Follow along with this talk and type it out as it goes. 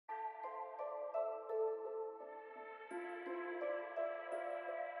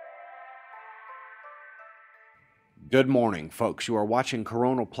Good morning, folks. You are watching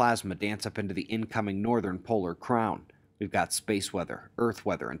coronal plasma dance up into the incoming northern polar crown. We've got space weather, Earth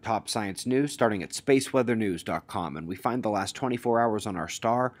weather, and top science news starting at spaceweathernews.com, and we find the last 24 hours on our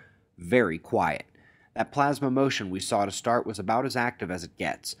star very quiet. That plasma motion we saw to start was about as active as it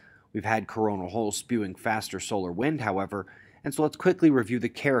gets. We've had coronal holes spewing faster solar wind, however, and so let's quickly review the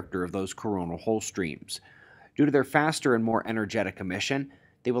character of those coronal hole streams. Due to their faster and more energetic emission,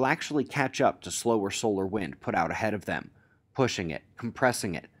 they will actually catch up to slower solar wind put out ahead of them, pushing it,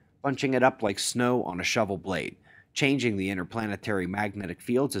 compressing it, bunching it up like snow on a shovel blade, changing the interplanetary magnetic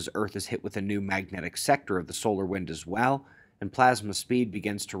fields as Earth is hit with a new magnetic sector of the solar wind as well, and plasma speed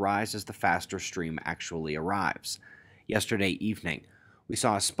begins to rise as the faster stream actually arrives. Yesterday evening, we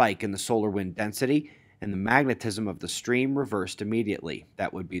saw a spike in the solar wind density, and the magnetism of the stream reversed immediately.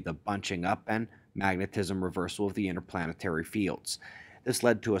 That would be the bunching up and magnetism reversal of the interplanetary fields. This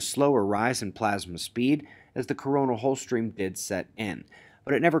led to a slower rise in plasma speed as the coronal hole stream did set in,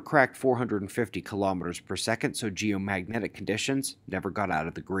 but it never cracked 450 kilometers per second, so geomagnetic conditions never got out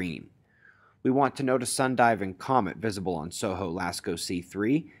of the green. We want to note a sun-diving comet visible on Soho-Lasco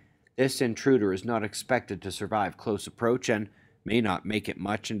C3. This intruder is not expected to survive close approach and may not make it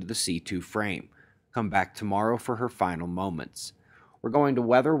much into the C2 frame. Come back tomorrow for her final moments. We're going to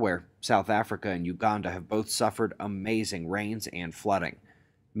weather where South Africa and Uganda have both suffered amazing rains and flooding.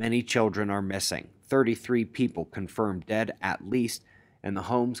 Many children are missing, 33 people confirmed dead at least, and the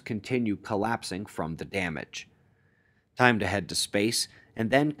homes continue collapsing from the damage. Time to head to space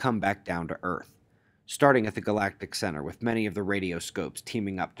and then come back down to Earth. Starting at the Galactic Center with many of the radioscopes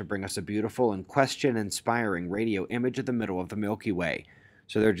teaming up to bring us a beautiful and question-inspiring radio image of the middle of the Milky Way.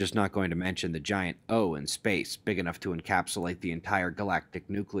 So they're just not going to mention the giant O in space, big enough to encapsulate the entire galactic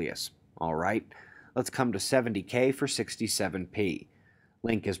nucleus. Alright, let's come to 70K for 67p.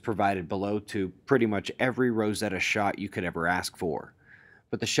 Link is provided below to pretty much every Rosetta shot you could ever ask for.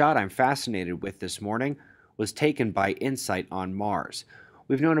 But the shot I'm fascinated with this morning was taken by InSight on Mars.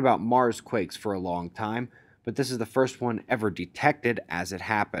 We've known about Mars-Quakes for a long time, but this is the first one ever detected as it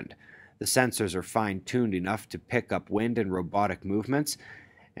happened. The sensors are fine-tuned enough to pick up wind and robotic movements,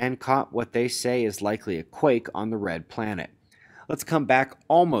 and caught what they say is likely a quake on the red planet. Let's come back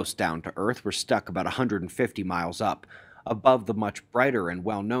almost down to Earth. We're stuck about 150 miles up, above the much brighter and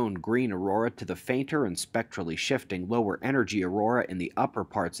well-known green aurora to the fainter and spectrally shifting lower energy aurora in the upper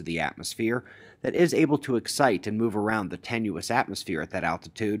parts of the atmosphere that is able to excite and move around the tenuous atmosphere at that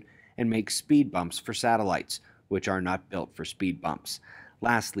altitude and make speed bumps for satellites, which are not built for speed bumps.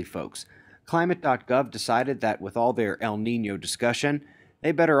 Lastly, folks, Climate.gov decided that with all their El Nino discussion,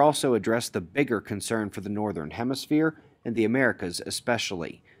 they better also address the bigger concern for the Northern Hemisphere and the Americas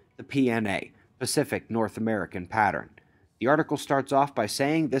especially, the PNA, Pacific North American pattern. The article starts off by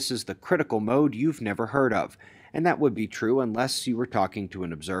saying this is the critical mode you've never heard of, and that would be true unless you were talking to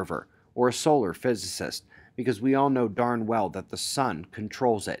an observer or a solar physicist, because we all know darn well that the sun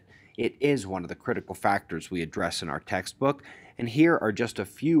controls it. It is one of the critical factors we address in our textbook, and here are just a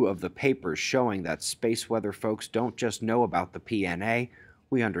few of the papers showing that space weather folks don't just know about the PNA,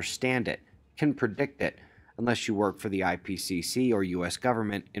 we understand it, can predict it, unless you work for the IPCC or US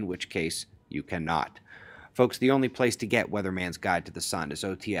government, in which case you cannot. Folks, the only place to get Weatherman's Guide to the Sun is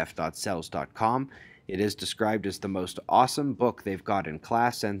otf.cells.com. It is described as the most awesome book they've got in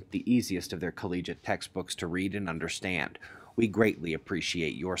class and the easiest of their collegiate textbooks to read and understand. We greatly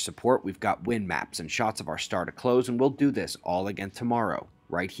appreciate your support. We've got wind maps and shots of our star to close, and we'll do this all again tomorrow,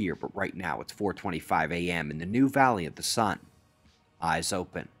 right here, but right now it's 4:25 a.m. in the new Valley of the Sun. Eyes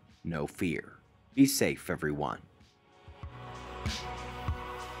open, no fear. Be safe, everyone.